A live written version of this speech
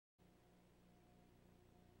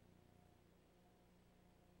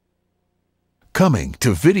coming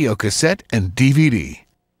to videocassette and DVD.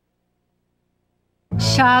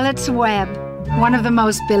 Charlotte's Web, one of the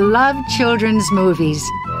most beloved children's movies,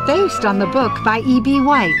 based on the book by E.B.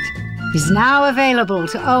 White, is now available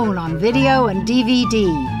to own on video and DVD.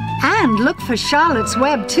 And look for Charlotte's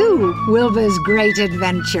Web 2, Wilbur's Great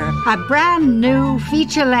Adventure, a brand new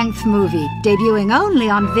feature-length movie debuting only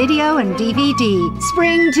on video and DVD,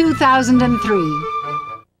 spring 2003.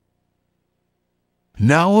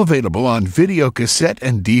 Now available on videocassette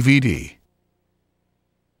and DVD.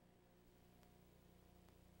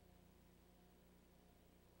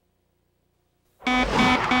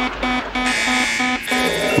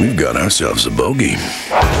 We've got ourselves a bogey.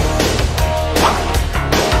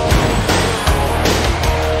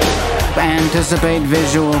 Anticipate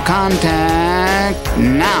visual contact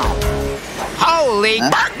now. Holy!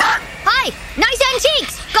 Hi! Nice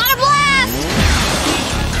antiques! Got a blast!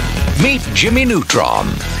 Meet Jimmy Neutron.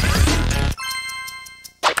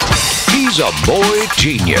 He's a boy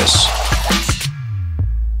genius.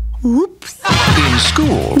 Oops. In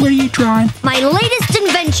school, What are you trying? My latest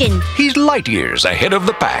invention, he's light years ahead of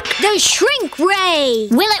the pack. the shrink ray.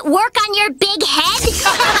 Will it work on your big head?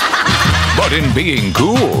 But in being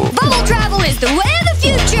cool, Bubble travel is the way of the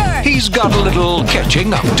future. he's got a little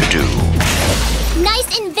catching up to do.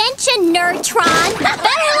 Nice invention, Nerdtron.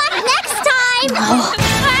 Better luck next time.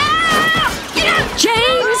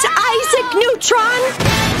 James Isaac Neutron!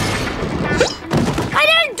 I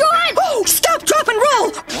didn't do it! Oh, stop, drop, and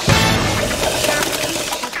roll!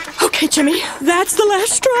 Okay, Jimmy, that's the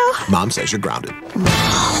last straw. Mom says you're grounded.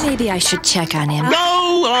 Maybe I should check on him.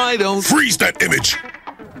 No, I don't. Freeze that image!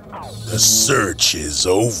 The search is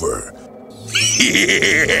over.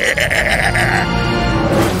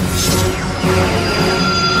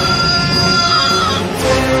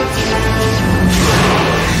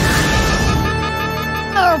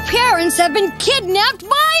 Our parents have been kidnapped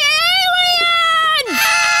by aliens!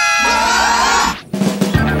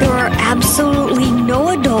 There are absolutely no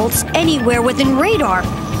adults anywhere within radar.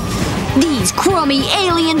 These crummy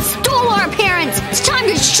aliens stole our parents! It's time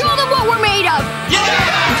to show them what we're made of!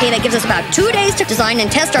 Yeah! Okay, that gives us about 2 days to design and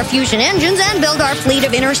test our fusion engines and build our fleet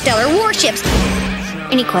of interstellar warships.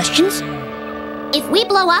 Any questions? If we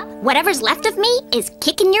blow up, whatever's left of me is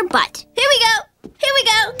kicking your butt. Here we go! Here we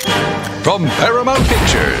go! From Paramount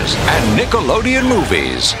Pictures and Nickelodeon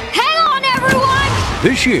Movies. Hang on, everyone!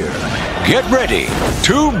 This year, get ready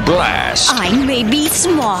to blast. I may be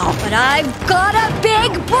small, but I've got a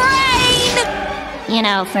big brain! You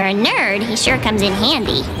know, for a nerd, he sure comes in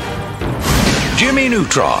handy. Jimmy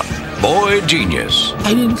Neutron, boy genius.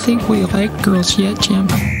 I didn't think we liked girls yet, Jim.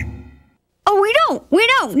 Oh, we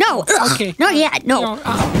don't, no. Okay. Not yet, no.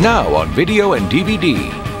 Now on video and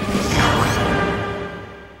DVD.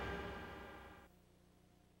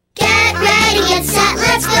 Get ready, get set,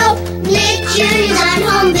 let's go. Nick Jr.'s on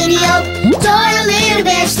home video. Dora, Little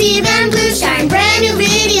Bear, Steve, and Blue starring brand new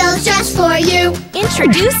videos just for you.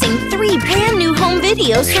 Introducing 3 brand new home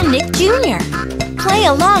videos from Nick Jr. Play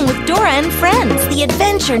along with Dora and friends. The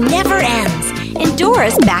adventure never ends in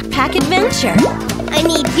Dora's Backpack Adventure. I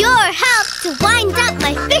need your help to wind up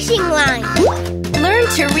my fishing line. Learn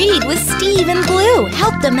to read with Steve and Blue.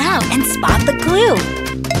 Help them out and spot the clue.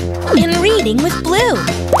 In Reading with Blue.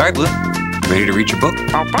 Hi, Blue. Ready to read your book?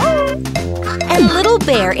 And Little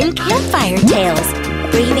Bear in Campfire Tales.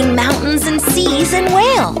 Braving mountains and seas and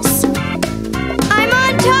whales. I'm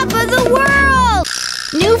on top of the world!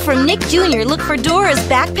 New from Nick Jr., look for Dora's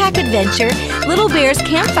Backpack Adventure, Little Bear's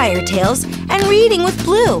Campfire Tales, and Reading with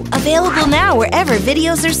Blue. Available now wherever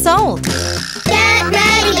videos are sold. Get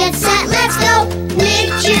ready, get set, let's go.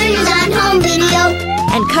 Nick Jr.'s on home video.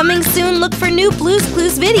 And coming soon, look for new Blue's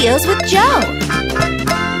Clues videos with Joe.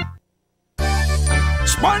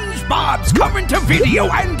 SpongeBob's coming to video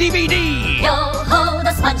and DVD. Yo-ho,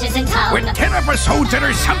 the sponge is in town. With 10 episodes,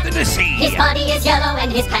 there's something to see. His body is yellow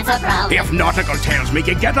and his pants are brown. If nautical tales make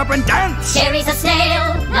you get up and dance, Jerry's a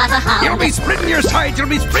snail, not a hound. you'll be splitting your sides, you'll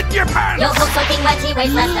be splitting your pants. Yo-ho, soaking wet, he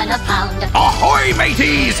weighs less than a pound. Ahoy,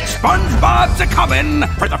 mateys! SpongeBob's a-comin'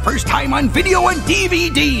 for the first time on video and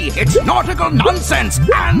DVD. It's nautical nonsense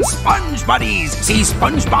and Sponge Buddies. See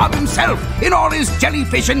SpongeBob himself in all his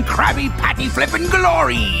jellyfish and Krabby Patty flippin'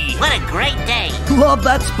 glory. What a great day. Love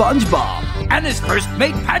that SpongeBob. And his first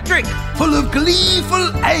mate, Patrick, full of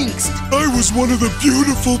gleeful angst. I was one of the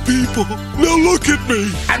beautiful people. Now look at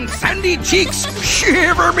me. And Sandy Cheeks,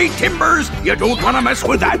 shiver me timbers. You don't want to mess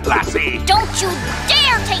with that lassie. Don't you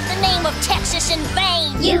dare take the name of Texas in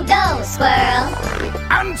vain. You go, Squirrel.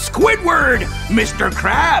 And Squidward, Mr.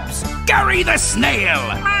 Krabs, Gary the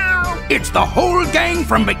Snail. It's the whole gang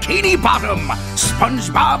from Bikini Bottom.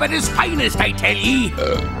 SpongeBob at his finest, I tell ye.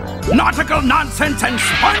 Nautical nonsense and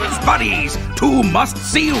sponge buddies. Two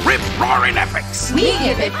must-see rip-roaring epics. We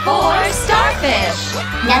give it 4 starfish.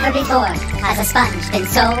 Never before has a sponge been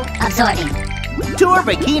so absorbing. Tour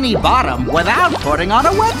Bikini Bottom without putting on a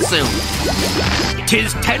wetsuit.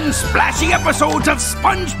 'Tis 10 splashy episodes of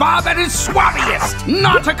SpongeBob at his swabbiest.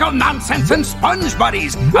 Nautical nonsense and sponge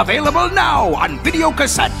buddies. Available now on video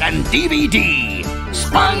cassette and DVD.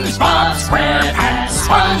 SpongeBob SquarePants,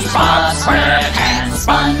 SpongeBob SquarePants,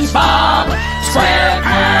 SpongeBob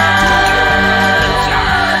SquarePants.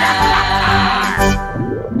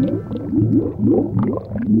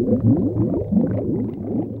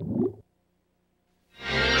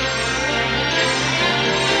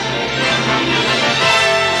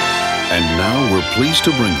 And now we're pleased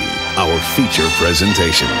to bring you our feature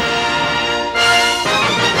presentation.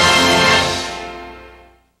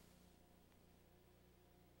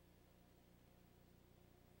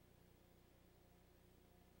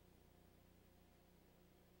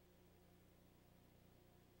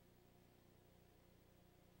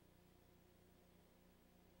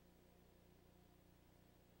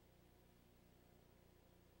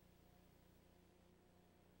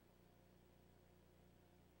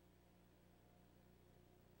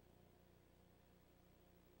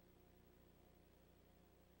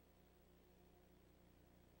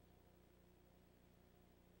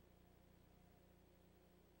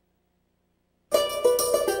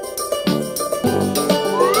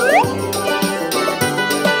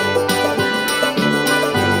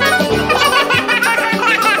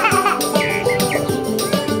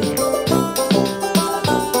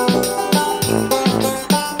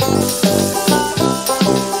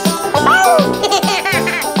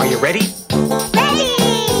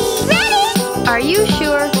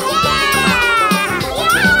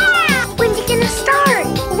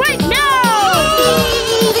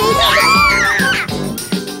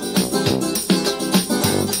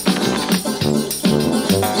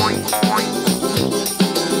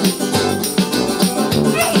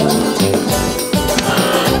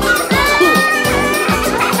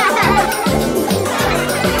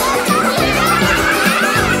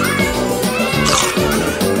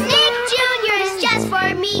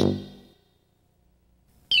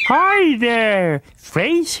 Hi there,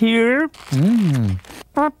 Face here.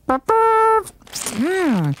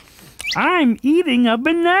 I'm eating a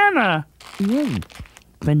banana.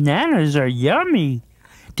 Bananas are yummy.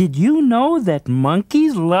 Did you know that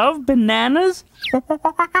monkeys love bananas?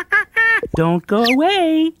 Don't go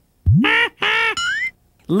away.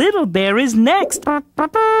 Little Bear is next.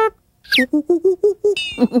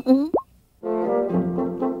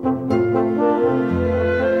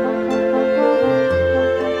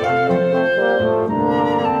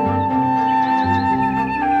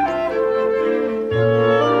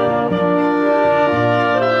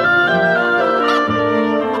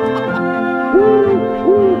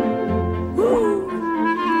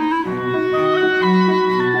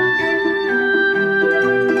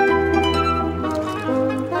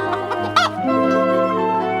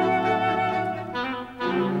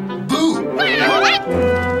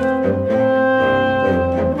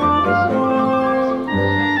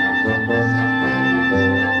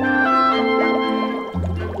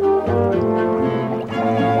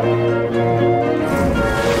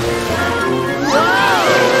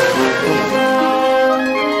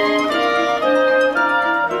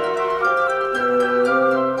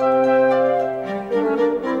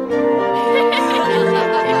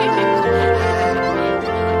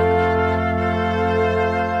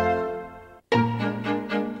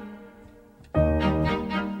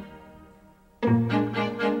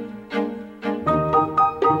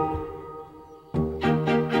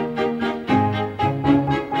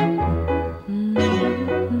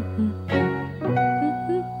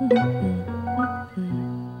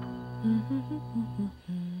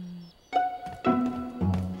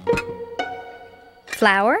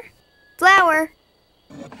 Flower? Flower.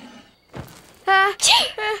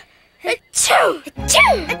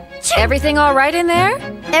 Everything all right in there?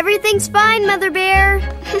 Everything's fine, Mother Bear.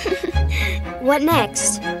 What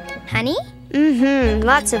next? Honey?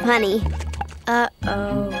 Lots of honey.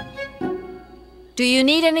 Uh-oh. Do you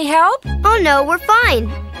need any help? Oh, no, we're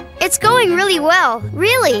fine. It's going really well,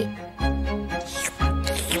 really.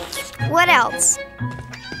 What else?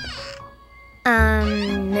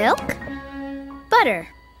 Milk? Butter.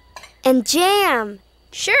 And jam.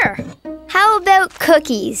 Sure. How about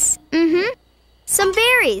cookies? Some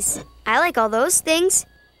berries. I like all those things.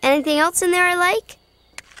 Anything else in there I like?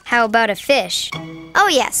 How about a fish? Oh,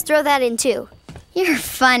 yes, throw that in too. You're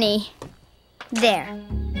funny. There.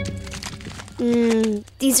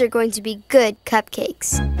 These are going to be good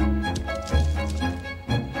cupcakes.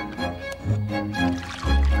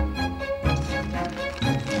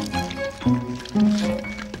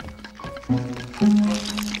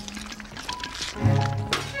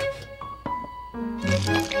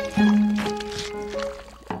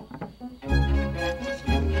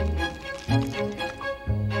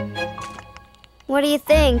 What do you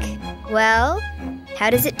think? Well, how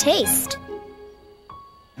does it taste?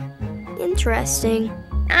 Interesting.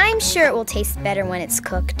 I'm sure it will taste better when it's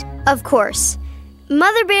cooked. Of course.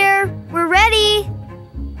 Mother Bear, we're ready!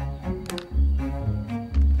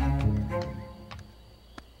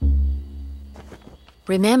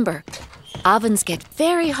 Remember, ovens get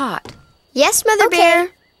very hot. Yes, Mother Bear.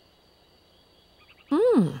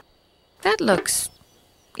 That looks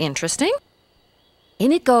interesting.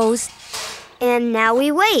 In it goes. And now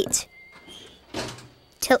we wait.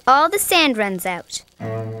 Till all the sand runs out.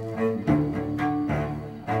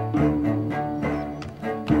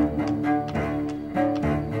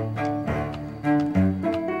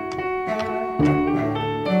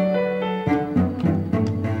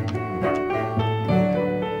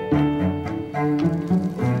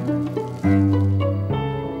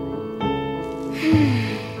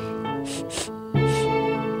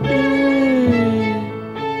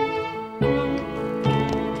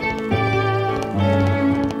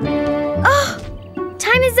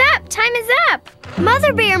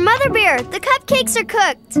 Mother Bear, the cupcakes are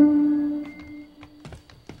cooked.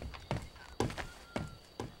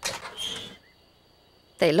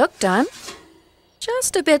 They look done.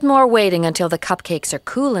 Just a bit more waiting until the cupcakes are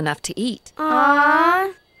cool enough to eat.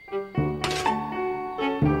 Aww.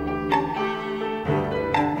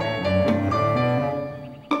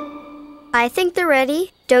 I think they're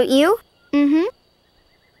ready, don't you? Mm-hmm.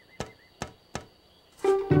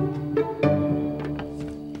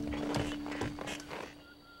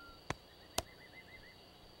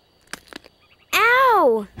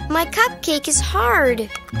 Ow! My cupcake is hard.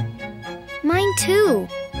 Mine too.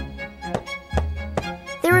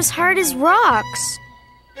 They're as hard as rocks.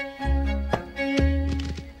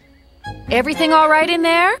 Everything all right in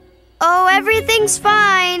there? Oh, everything's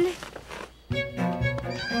fine.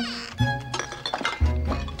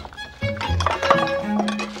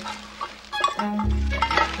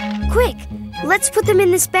 Quick, let's put them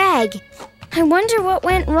in this bag. I wonder what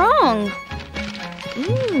went wrong.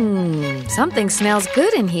 Something smells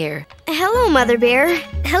good in here. Hello, Mother Bear.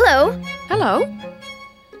 Hello. Hello.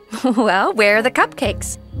 Well, where are the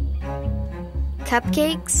cupcakes?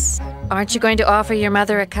 Cupcakes? Aren't you going to offer your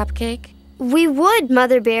mother a cupcake? We would,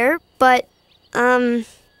 Mother Bear, but,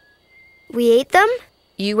 we ate them?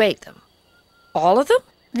 You ate them? All of them?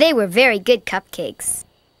 They were very good cupcakes.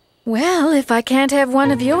 Well, if I can't have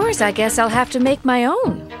one of yours, I guess I'll have to make my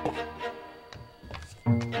own.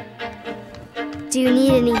 Do you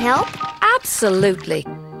need any help? Absolutely.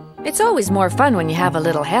 It's always more fun when you have a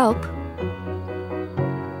little help.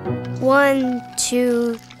 1,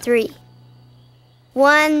 2, 3.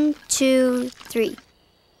 1, 2, 3.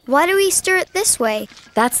 Why do we stir it this way?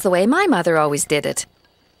 That's the way my mother always did it.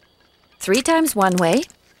 3 times one way,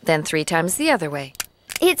 then 3 times the other way.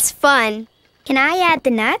 It's fun. Can I add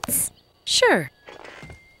the nuts? Sure.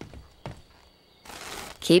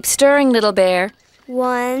 Keep stirring, little bear.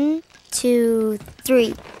 1, 2,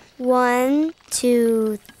 3. 1,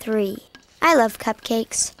 2, 3. I love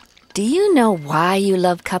cupcakes. Do you know why you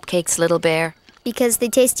love cupcakes, little bear? Because they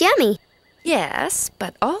taste yummy. Yes,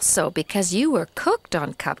 but also because you were cooked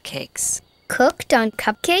on cupcakes. Cooked on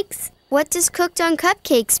cupcakes? What does cooked on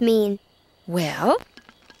cupcakes mean? Well,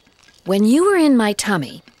 when you were in my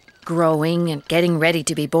tummy, growing and getting ready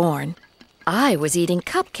to be born, I was eating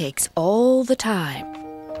cupcakes all the time.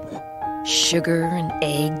 Sugar and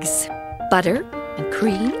eggs, butter and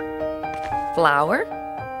cream, flour,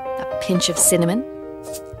 a pinch of cinnamon,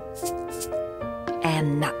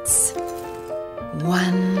 and nuts.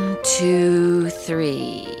 1, 2,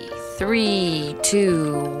 3. 3,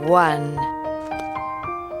 2, 1.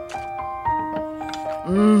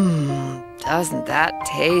 Doesn't that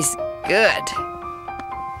taste good?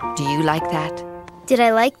 Do you like that? Did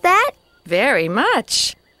I like that? Very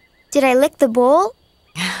much. Did I lick the bowl?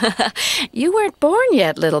 You weren't born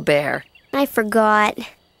yet, little bear. I forgot.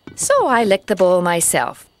 So I licked the bowl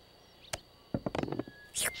myself.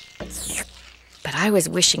 But I was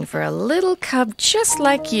wishing for a little cub just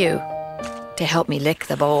like you to help me lick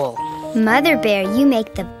the bowl. Mother Bear, you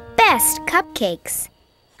make the best cupcakes.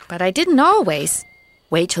 But I didn't always.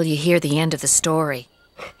 Wait till you hear the end of the story.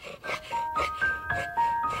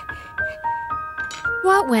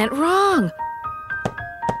 What went wrong?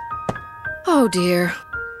 Oh dear.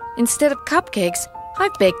 Instead of cupcakes,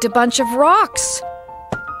 I've baked a bunch of rocks.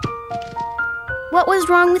 What was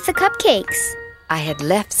wrong with the cupcakes? I had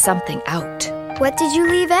left something out. What did you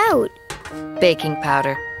leave out? Baking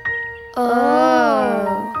powder.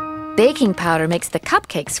 Oh. Baking powder makes the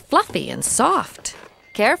cupcakes fluffy and soft.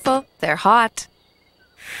 Careful, they're hot.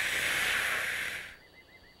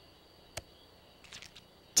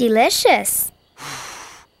 Delicious.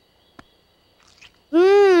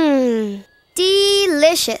 Mmm,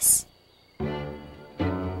 delicious.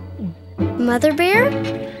 Mother Bear?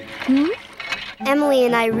 Hmm? Emily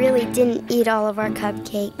and I really didn't eat all of our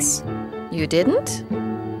cupcakes. You didn't?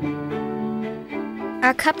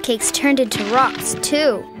 Our cupcakes turned into rocks,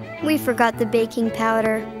 too. We forgot the baking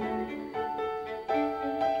powder.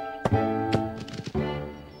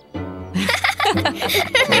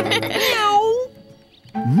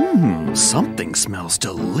 Something smells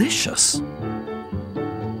delicious.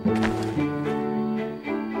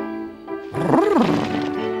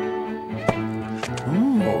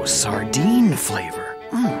 Oh, sardine flavor.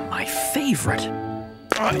 My favorite.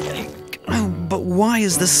 But why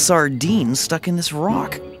is this sardine stuck in this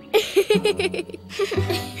rock?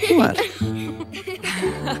 What?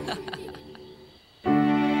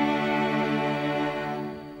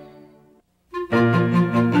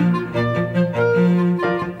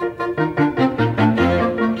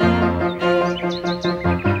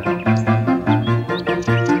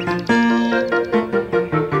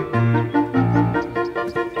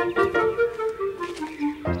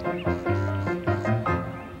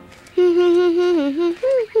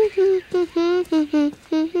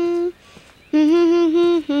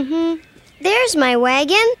 There's my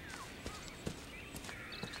wagon.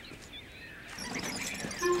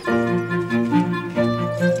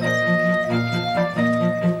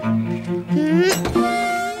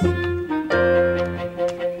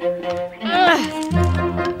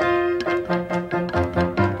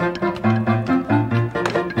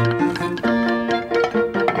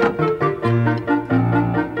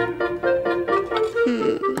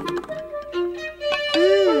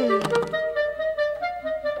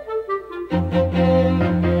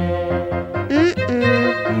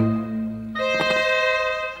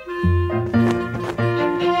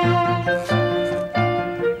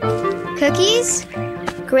 Cookies?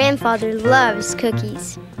 Grandfather loves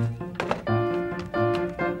cookies.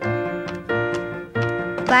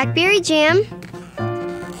 Blackberry jam.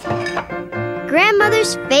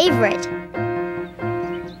 Grandmother's favorite.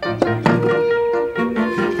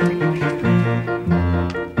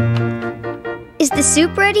 Is the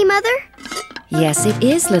soup ready, Mother? Yes, it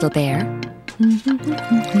is, little bear.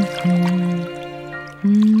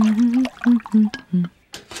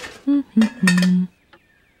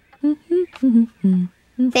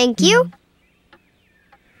 Thank you.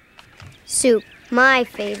 Soup, my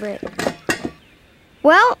favorite.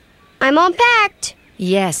 Well, I'm all packed.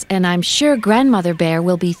 Yes, and I'm sure Grandmother Bear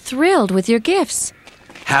will be thrilled with your gifts.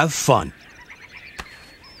 Have fun.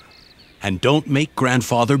 And don't make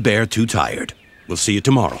Grandfather Bear too tired. We'll see you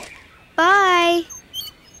tomorrow. Bye.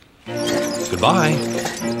 Goodbye.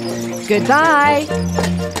 Goodbye.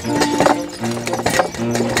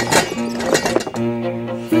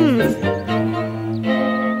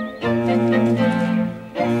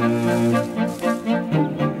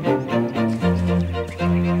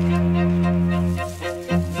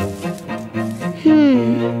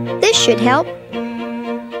 This should help.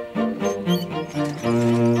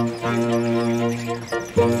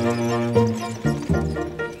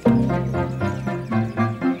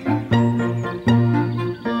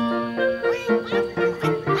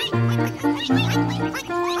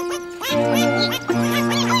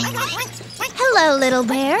 Hello, little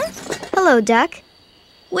bear. Hello, Duck.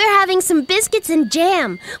 We're having some biscuits and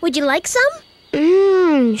jam. Would you like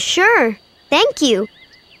some? Sure. Thank you.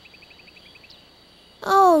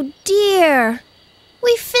 Oh, dear.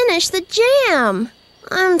 We finished the jam.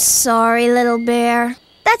 I'm sorry, little bear.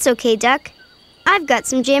 That's okay, Duck. I've got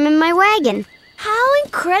some jam in my wagon. How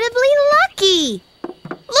incredibly lucky!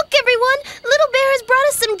 Look, everyone! Little Bear has brought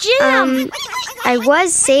us some jam! I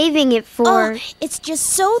was saving it for... Oh, it's just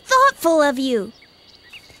so thoughtful of you.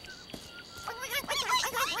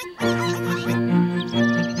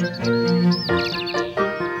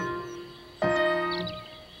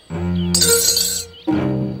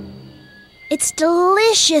 It's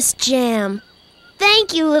delicious jam.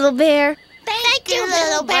 Thank you, Little Bear. Thank you,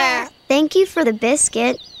 Little Bear. Thank you for the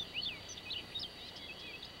biscuit.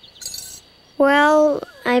 Well,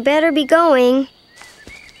 I better be going.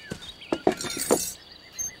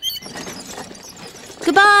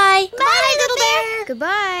 Goodbye. Bye, Little Bear.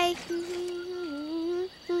 Goodbye.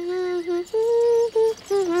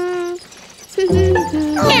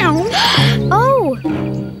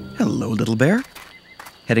 Little Bear?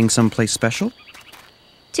 Heading someplace special?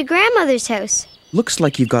 To Grandmother's house. Looks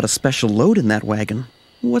like you've got a special load in that wagon.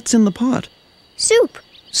 What's in the pot? Soup.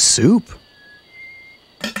 Soup?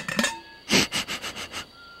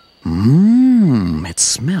 Mmm, it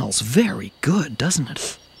smells very good, doesn't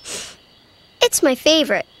it? It's my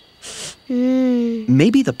favorite.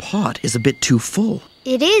 Maybe the pot is a bit too full.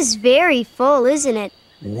 It is very full, isn't it?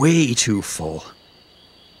 Way too full.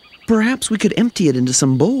 Perhaps we could empty it into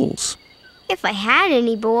some bowls. If I had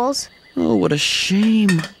any bowls. Oh, what a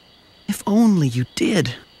shame. If only you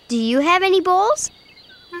did. Do you have any bowls?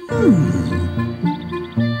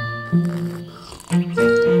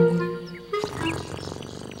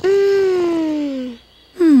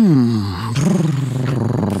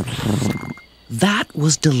 That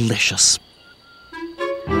was delicious.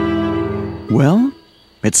 Well,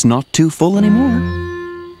 it's not too full anymore.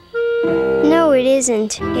 No, it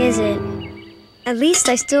isn't, is it? At least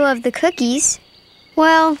I still have the cookies.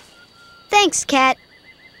 Well, thanks, Cat.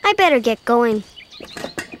 I better get going.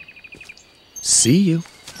 See you.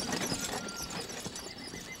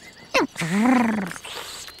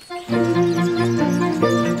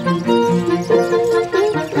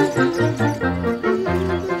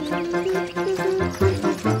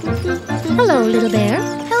 Hello, Little Bear.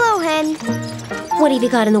 Hello, Hen. What have you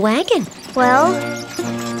got in the wagon? Well,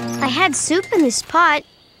 I had soup in this pot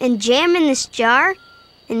and jam in this jar,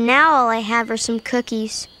 and now all I have are some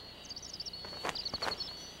cookies.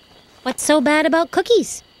 What's so bad about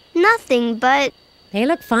cookies? Nothing, but... They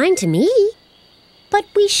look fine to me. But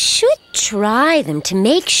we should try them to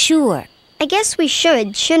make sure. I guess we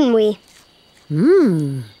should, shouldn't we?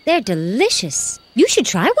 They're delicious. You should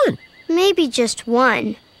try one. Maybe just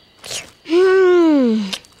one.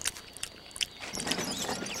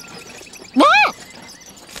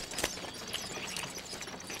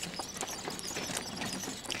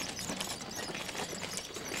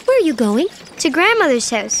 Where are you going? To Grandmother's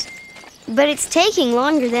house. But it's taking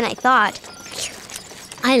longer than I thought.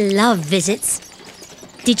 I love visits.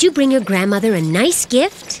 Did you bring your grandmother a nice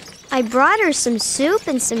gift? I brought her some soup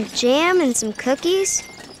and some jam and some cookies.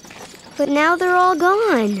 But now they're all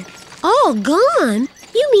gone. All gone?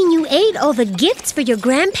 You mean you ate all the gifts for your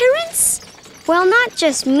grandparents? Well, not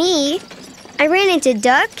just me. I ran into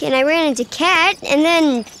Duck and I ran into Cat and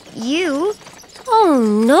then you. Oh,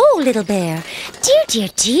 no, Little Bear. Dear, dear,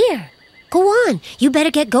 dear. Go on. You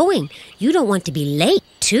better get going. You don't want to be late,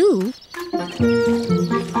 too.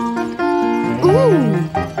 Ooh.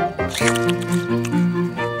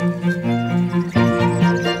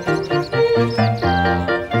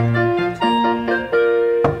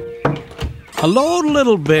 Hello,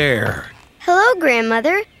 Little Bear. Hello,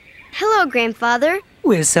 Grandmother. Hello, Grandfather.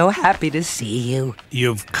 We're so happy to see you.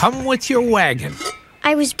 You've come with your wagon.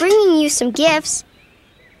 I was bringing you some gifts,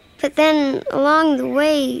 but then along the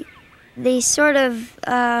way, they sort of,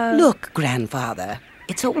 Look, Grandfather,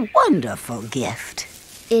 it's a wonderful gift.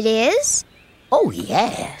 It is? Oh,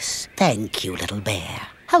 yes. Thank you, Little Bear.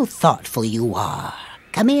 How thoughtful you are.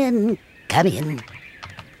 Come in, come in.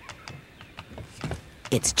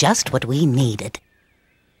 It's just what we needed.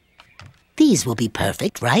 These will be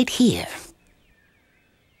perfect right here.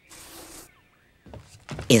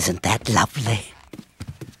 Isn't that lovely?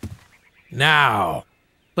 Now,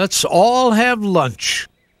 let's all have lunch.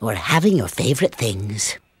 We're having your favorite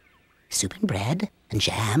things. Soup and bread and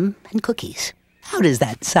jam and cookies. How does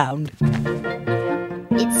that sound?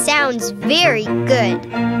 It sounds very good.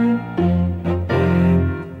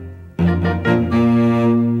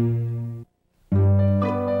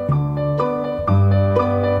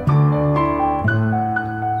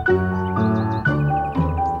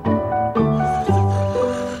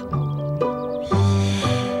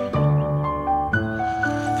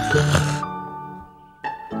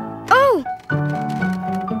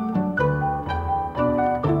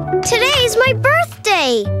 Today's my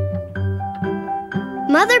birthday!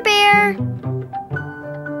 Mother Bear!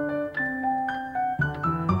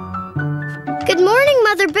 Good morning,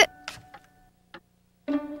 Mother Bear.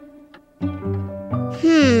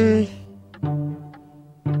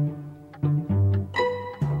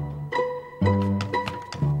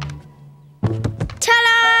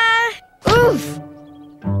 Ta-da! Oof!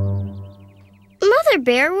 Mother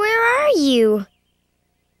Bear, where are you?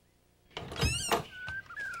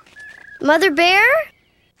 Mother Bear?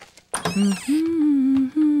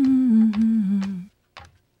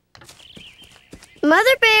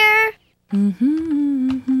 Mother Bear?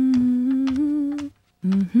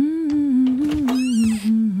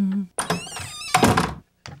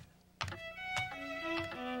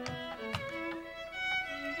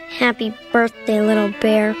 Happy birthday, little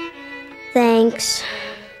bear. Thanks.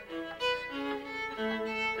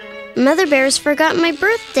 Mother Bear's forgotten my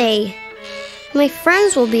birthday. My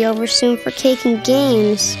friends will be over soon for cake and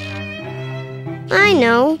games. I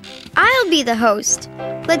know. I'll be the host.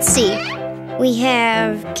 Let's see. We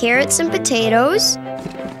have carrots and potatoes,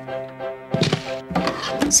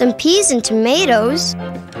 some peas and tomatoes.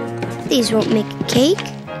 These won't make a cake.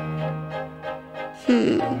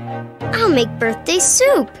 I'll make birthday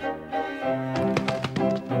soup.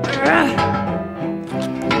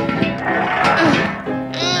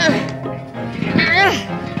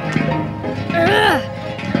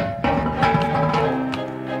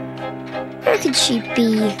 Where could she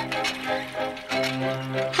be?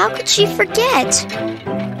 How could she forget?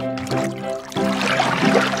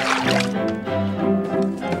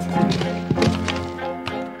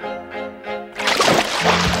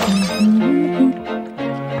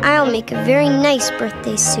 I'll make a very nice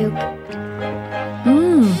birthday soup.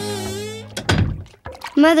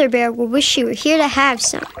 Mother Bear will wish she were here to have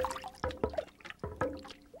some.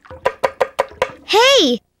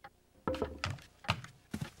 Hey!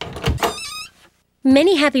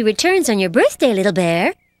 Many happy returns on your birthday, little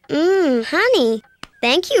bear. Honey.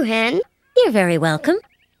 Thank you, Hen. You're very welcome.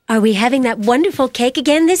 Are we having that wonderful cake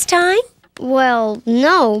again this time? Well,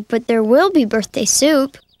 no, but there will be birthday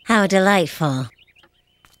soup. How delightful.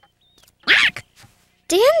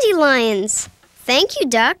 Dandelions. Thank you,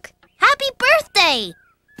 Duck. Happy birthday!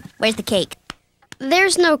 Where's the cake?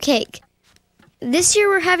 There's no cake. This year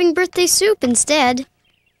we're having birthday soup instead.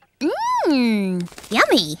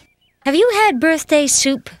 Yummy. Have you had birthday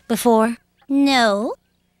soup before? No.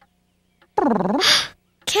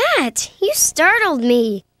 Cat, you startled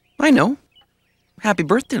me. I know. Happy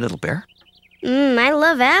birthday, little bear. I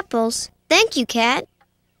love apples. Thank you, Cat.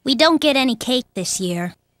 We don't get any cake this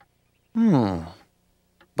year.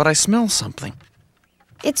 But I smell something.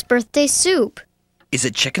 It's birthday soup. Is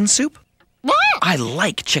it chicken soup? I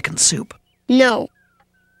like chicken soup. No.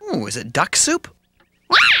 Oh, is it duck soup?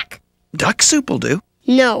 Duck soup will do.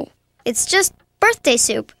 No. It's just birthday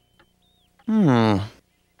soup.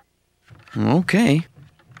 Okay.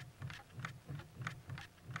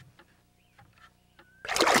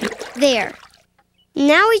 There.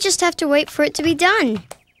 Now we just have to wait for it to be done.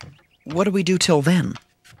 What do we do till then?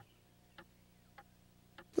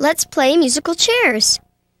 Let's play musical chairs.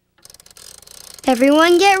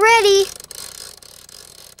 Everyone get ready.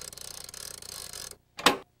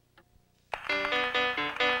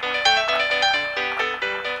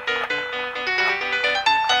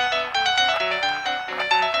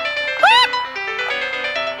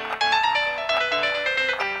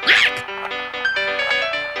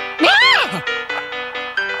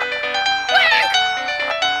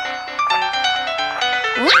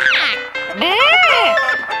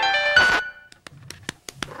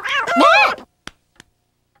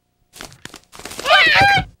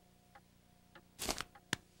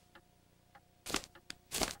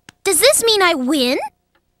 Does this mean I win?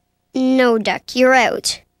 No, Duck, you're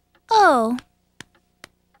out. Oh.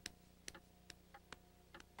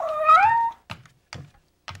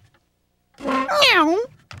 Meow.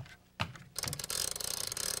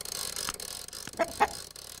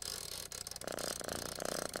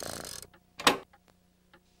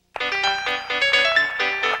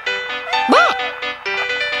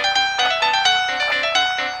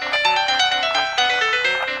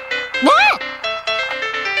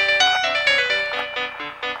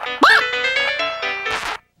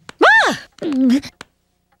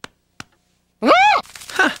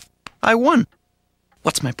 I won.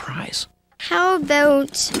 What's my prize? How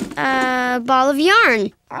about a ball of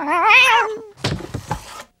yarn?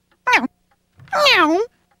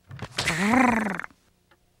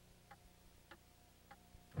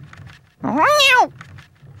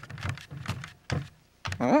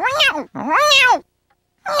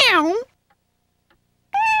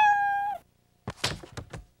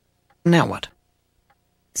 Now what?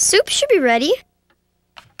 Soup should be ready.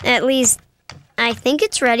 At least, I think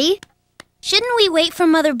it's ready. Shouldn't we wait for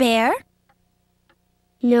Mother Bear?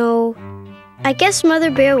 No. I guess Mother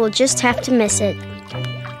Bear will just have to miss it.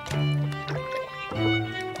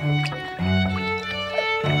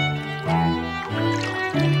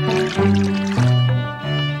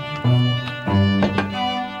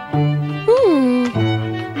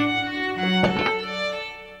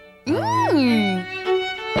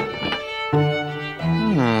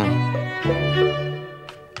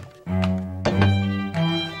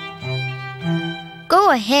 Go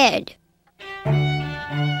ahead.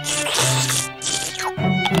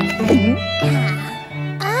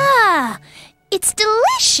 Ah, it's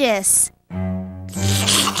delicious.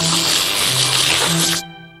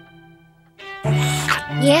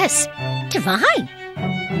 Yes, divine.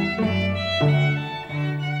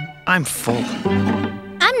 I'm full.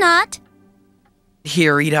 I'm not.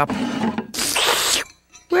 Here, eat up.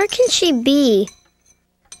 Where can she be?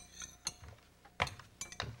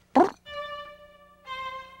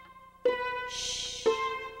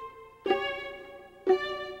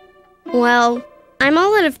 Well, I'm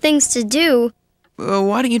all out of things to do.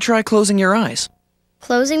 Why don't you try closing your eyes?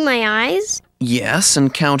 Closing my eyes? Yes,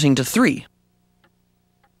 and counting to 3.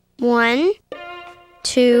 1,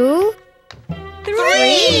 2,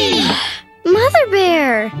 3! Mother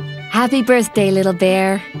Bear! Happy birthday, little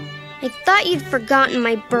bear. I thought you'd forgotten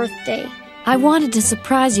my birthday. I wanted to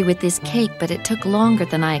surprise you with this cake, but it took longer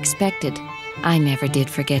than I expected. I never did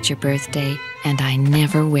forget your birthday, and I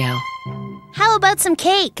never will. How about some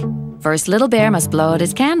cake? First, little bear must blow out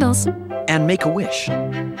his candles. And make a wish.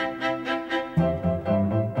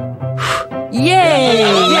 Yay!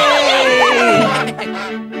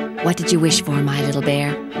 What did you wish for, my little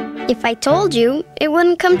bear? If I told you, it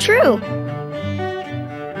wouldn't come true.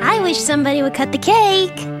 I wish somebody would cut the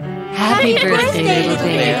cake. Happy birthday, little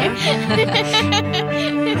bear.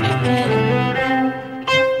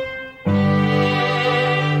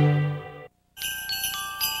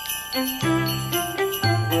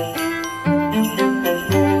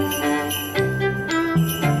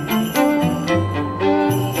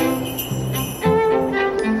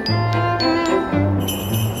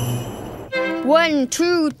 1,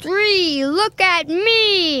 2, 3, look at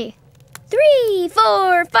me! 3,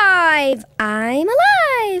 4, 5, I'm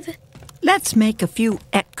alive! Let's make a few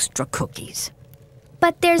extra cookies.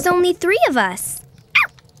 But there's only 3 of us.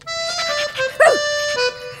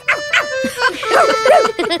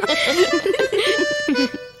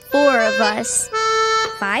 4 of us.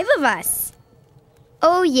 5 of us.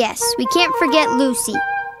 Oh yes, we can't forget Lucy.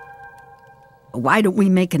 Why don't we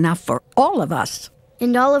make enough for all of us?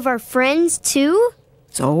 And all of our friends, too?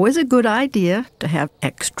 It's always a good idea to have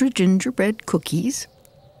extra gingerbread cookies.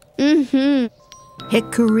 Mm-hmm.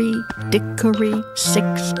 Hickory, dickory,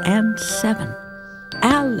 6 and 7.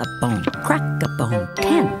 Allabone, crackabone,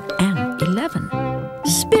 10 and 11.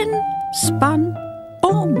 Spin, spun,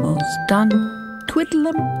 almost done.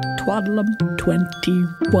 Twiddlem, twaddlem,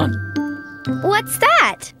 21. What's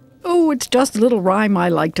that? Oh, it's just a little rhyme I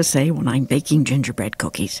like to say when I'm baking gingerbread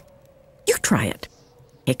cookies. You try it.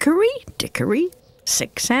 Hickory, dickory,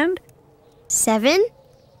 6 and 7.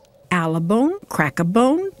 Allabone,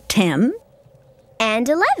 crackabone, 10 and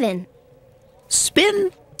 11.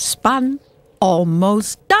 Spin, spun,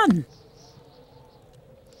 almost done.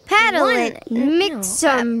 Paddle it, mix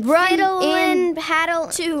some, run in, paddle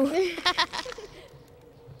 2.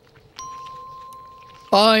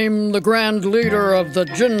 I'm the grand leader of the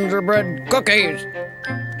gingerbread cookies.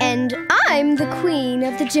 And I'm the queen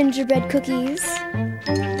of the gingerbread cookies.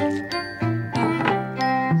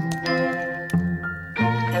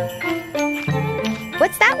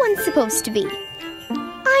 What's that one supposed to be?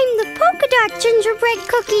 I'm the polka dot gingerbread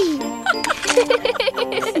cookie.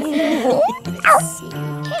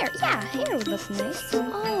 Hair would look nice.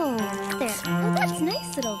 Oh, there. Oh, that's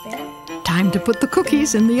nice, little bear. Time to put the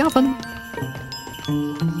cookies in the oven.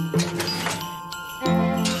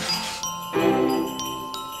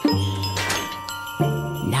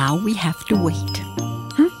 Now we have to wait.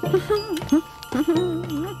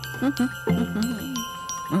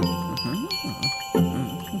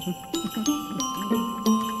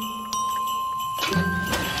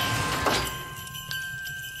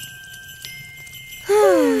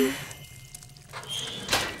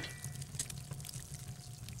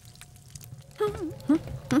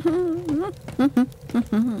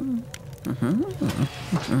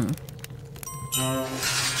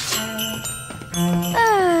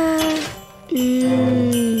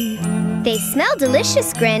 They smell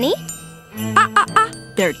delicious, Granny.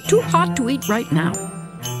 They're too hot to eat right now.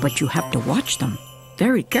 But you have to watch them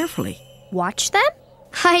very carefully. Watch them?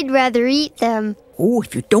 I'd rather eat them. Oh,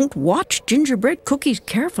 if you don't watch gingerbread cookies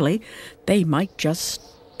carefully, they might just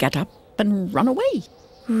get up and run away.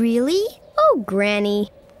 Really? Oh,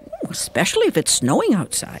 Granny. Especially if it's snowing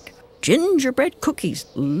outside. Gingerbread cookies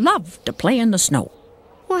love to play in the snow.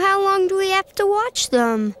 Well, how long do we have to watch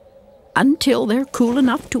them? Until they're cool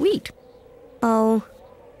enough to eat. Oh.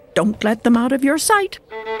 Don't let them out of your sight.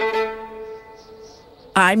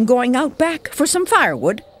 I'm going out back for some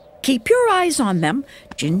firewood. Keep your eyes on them.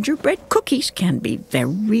 Gingerbread cookies can be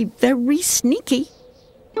very, very sneaky.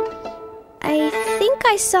 I think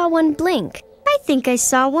I saw one blink. I think I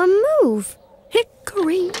saw one move.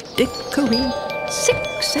 Hickory, dickory,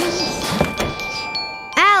 6 and 7.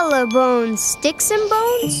 Allabone, sticks and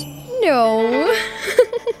bones? No.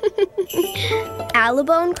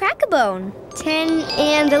 Alabone, crackabone. 10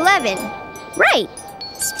 and 11. Right.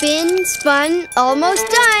 Spin, spun, almost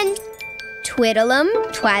done. Twiddle-em,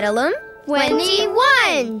 twaddle-em,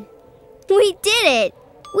 21. We did it.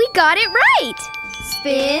 We got it right.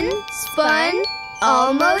 Spin, spun,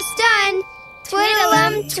 almost done.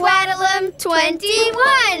 Twiddle-em, twaddle-em,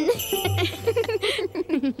 21.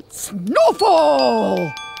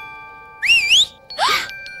 Snowfall!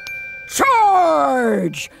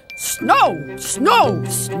 Charge! Snow! Snow!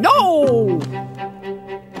 Snow!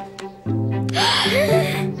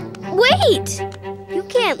 Wait! You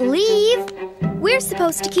can't leave. We're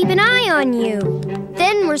supposed to keep an eye on you.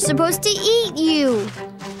 Then we're supposed to eat you.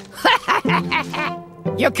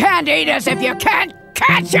 You can't eat us if you can't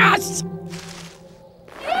catch us!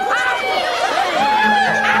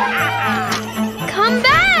 Come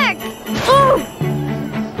back! Oh!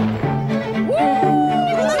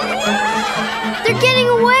 They're getting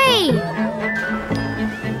away!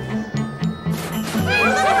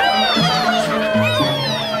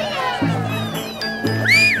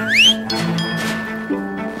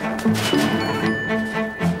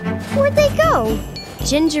 Where'd they go?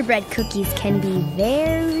 Gingerbread cookies can be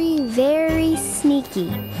very, very sneaky.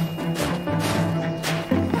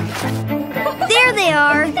 There they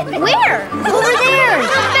are! Where? Over there!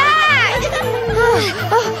 Come back! Come back!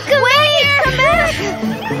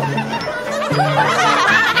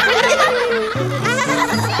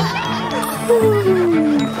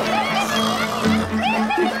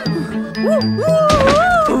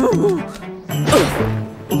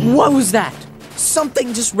 What was that?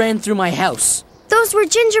 Something just ran through my house. Those were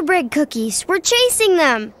gingerbread cookies. We're chasing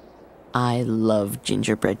them. I love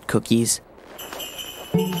gingerbread cookies.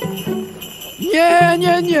 Yeah,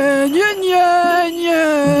 yeah, yeah, yeah, yeah,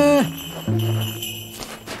 yeah.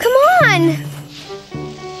 Come on!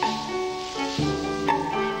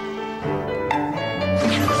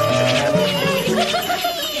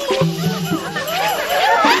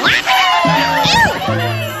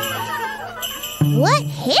 What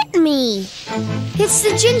hit me? It's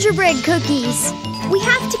the gingerbread cookies. We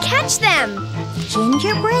have to catch them.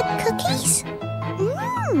 Gingerbread cookies?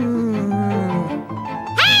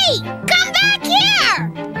 Hey! Come back here!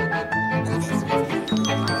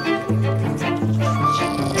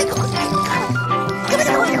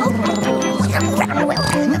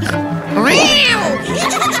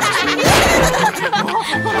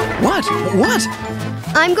 What? What?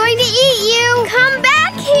 I'm going to eat you. Come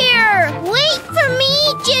back here. Wait for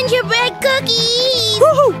me, gingerbread cookies!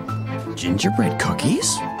 Woohoo! Gingerbread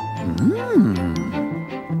cookies?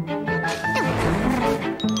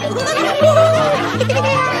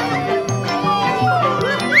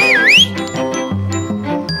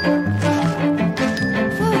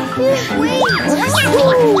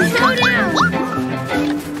 Slow down.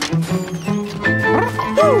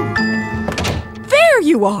 There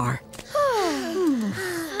you are!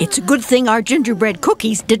 It's a good thing our gingerbread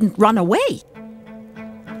cookies didn't run away.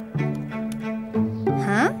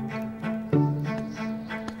 Huh?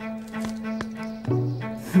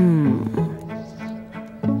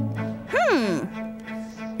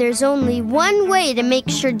 There's only one way to make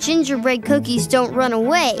sure gingerbread cookies don't run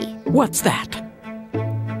away. What's that?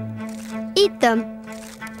 Eat them.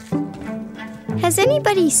 Has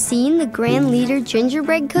anybody seen the Grand Leader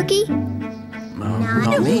gingerbread cookie?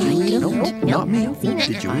 Not me. Not me.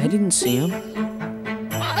 Did you? I didn't see him.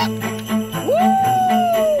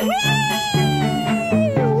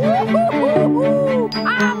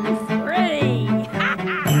 I'm free!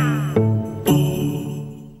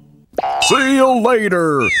 See you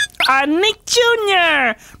later. Nick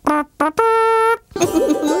Jr.